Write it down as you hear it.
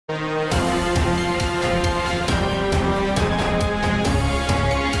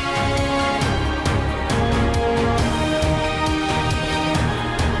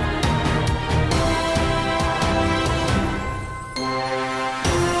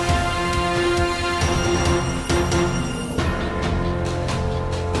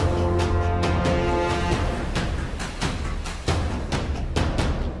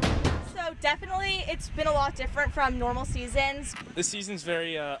lot different from normal seasons. This season's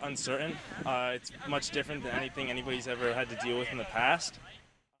very uncertain. It's much different than anything anybody's ever had to deal with in the past.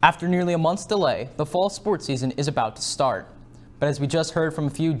 After nearly a month's delay, the fall sports season is about to start. But as we just heard from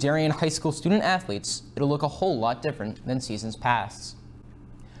a few Darien High School student athletes, it'll look a whole lot different than seasons past.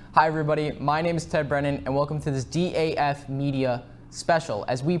 Hi everybody, my name is Brennan and welcome to this DAF Media special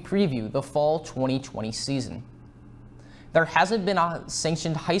as we preview the fall 2020 season. There hasn't been a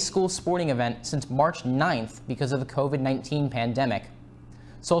sanctioned high school sporting event since March 9th because of the COVID-19 pandemic.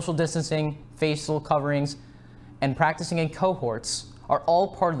 Social distancing, facial coverings, and practicing in cohorts are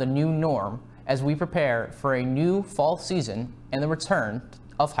all part of the new norm as we prepare for a new fall season and the return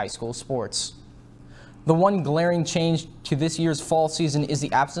of high school sports. The one glaring change to this year's fall season is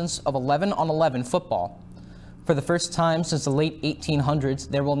the absence of 11-on-11 football. For the first time since the late 1800s,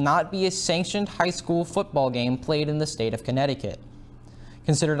 there will not be a sanctioned high school football game played in the state of Connecticut.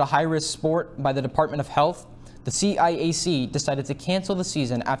 Considered a high-risk sport by the Department of Health, the CIAC decided to cancel the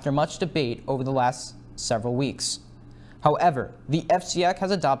season after much debate over the last several weeks. However, the FCIAC has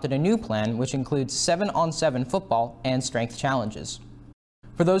adopted a new plan which includes 7-on-7 football and strength challenges.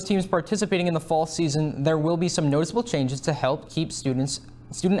 For those teams participating in the fall season, there will be some noticeable changes to help keep student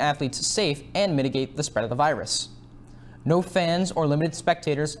athletes safe and mitigate the spread of the virus. No fans or limited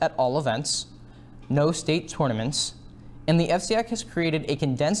spectators at all events, no state tournaments, and the FCIAC has created a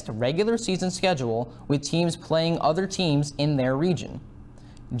condensed regular season schedule with teams playing other teams in their region.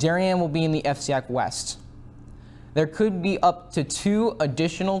 Darien will be in the FCIAC West. There could be up to 2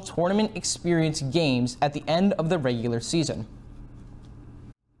 additional tournament experience games at the end of the regular season.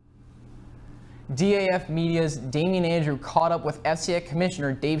 DAF Media's Damian Andrew caught up with FCIAC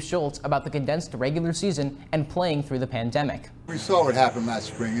Commissioner Dave Schultz about the condensed regular season and playing through the pandemic. We saw what happened last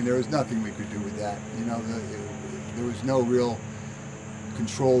spring, and there was nothing we could do with that. You know, there was no real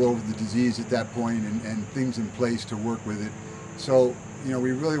control over the disease at that point and things in place to work with it. So, you know,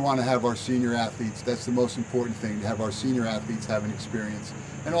 we really want to have our senior athletes. That's the most important thing, to have our senior athletes have an experience,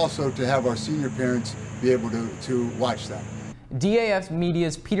 and also to have our senior parents be able to watch them. DAF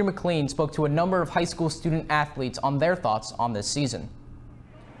Media's Peter McLean spoke to a number of high school student athletes on their thoughts on this season.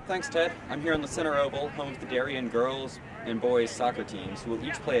 Thanks, Ted. I'm here on the Center Oval, home of the Darien girls and boys soccer teams, who will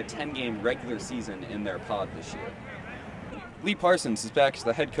each play a 10-game regular season in their pod this year. Lee Parsons is back as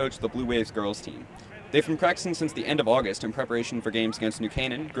the head coach of the Blue Waves girls team. They've been practicing since the end of August in preparation for games against New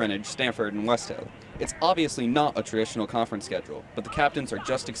Canaan, Greenwich, Stanford, and West Hill. It's obviously not a traditional conference schedule, but the captains are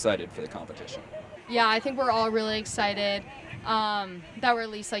just excited for the competition. Yeah, I think we're all really excited that we're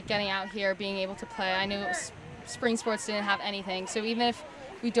at least getting out here, being able to play. I knew spring sports didn't have anything, so even if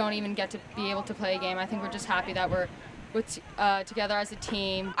we don't even get to be able to play a game, I think we're just happy that we're together as a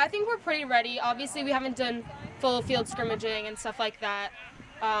team. I think we're pretty ready. Obviously, we haven't done full field scrimmaging and stuff like that.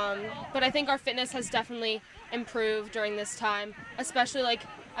 But I think our fitness has definitely improved during this time, especially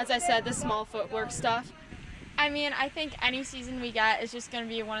as I said, the small footwork stuff. I mean, I think any season we get is just going to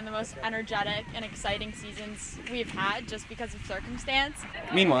be one of the most energetic and exciting seasons we've had just because of circumstance.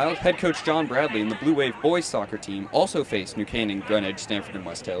 Meanwhile, head coach John Bradley and the Blue Wave boys soccer team also face New Canaan, Greenwich, Stanford, and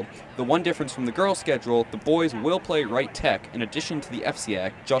West Hill. The one difference from the girls' schedule, the boys will play Wright Tech in addition to the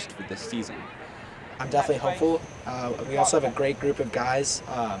FCIAC just for this season. I'm definitely hopeful. We also have a great group of guys,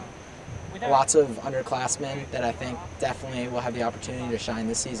 lots of underclassmen that I think definitely will have the opportunity to shine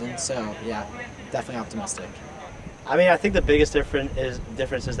this season. So yeah, definitely optimistic. I mean, I think the biggest difference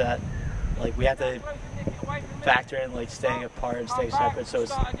is that we have to factor in staying apart, staying separate. So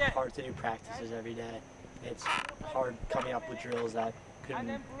it's hard to do practices every day. It's hard coming up with drills that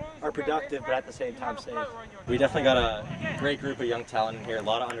are productive, but at the same time safe. We definitely got a great group of young talent in here, a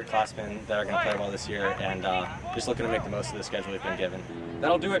lot of underclassmen that are going to play well this year, and just looking to make the most of the schedule we've been given.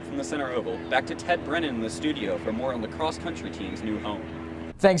 That'll do it from the Center Oval. Back to Ted Brennan in the studio for more on the cross-country team's new home.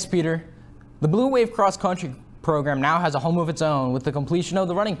 Thanks, Peter. The Blue Wave cross-country program now has a home of its own with the completion of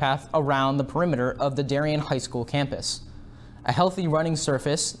the running path around the perimeter of the Darien High School campus. A healthy running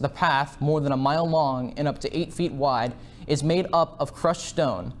surface, the path, more than a mile long and up to 8 feet wide, is made up of crushed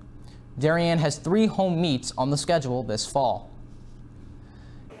stone. Darien has 3 home meets on the schedule this fall.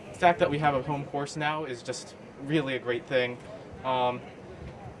 The fact that we have a home course now is just really a great thing.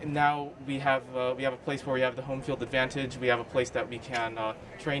 Now we have a place where we have the home field advantage. We have a place that we can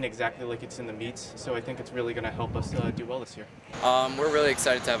train exactly like it's in the meets. So I think it's really going to help us do well this year. We're really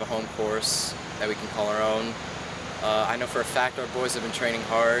excited to have a home course that we can call our own. I know for a fact our boys have been training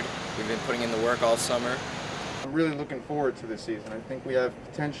hard. We've been putting in the work all summer. I'm really looking forward to this season. I think we have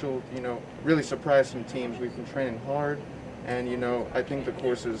potential, really surprise some teams. We've been training hard. And, you know, I think the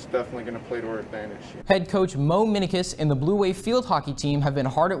course is definitely going to play to our advantage. Head coach Mo Minikis and the Blue Wave field hockey team have been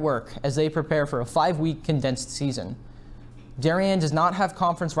hard at work as they prepare for a 5-week condensed season. Darien does not have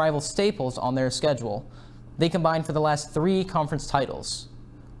conference rival Staples on their schedule. They combined for the last 3 conference titles.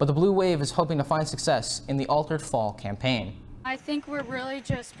 But the Blue Wave is hoping to find success in the altered fall campaign. I think we're really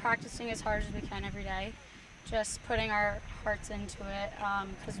just practicing as hard as we can every day. Just putting our hearts into it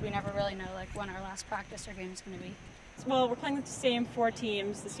because we never really know like when our last practice or game is going to be. Well, we're playing with the same 4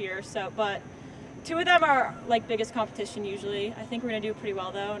 teams this year, but 2 of them are like biggest competition usually. I think we're going to do pretty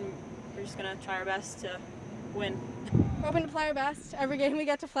well though, and we're just going to try our best to win. We're hoping to play our best every game we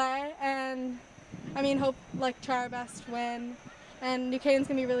get to play, and try our best to win. And New Canaan's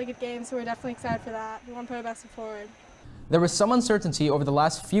going to be a really good game, so we're definitely excited for that. We want to put our best foot forward. There was some uncertainty over the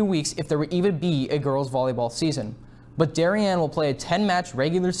last few weeks if there would even be a girls volleyball season. But Darien will play a 10-match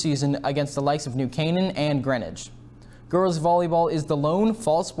regular season against the likes of New Canaan and Greenwich. Girls volleyball is the lone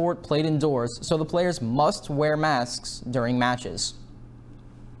fall sport played indoors, so the players must wear masks during matches.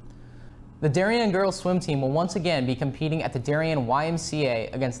 The Darien girls swim team will once again be competing at the Darien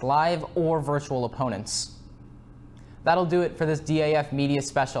YMCA against live or virtual opponents. That'll do it for this DAF Media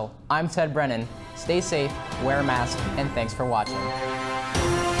special. I'm Ted Brennan. Stay safe, wear a mask, and thanks for watching.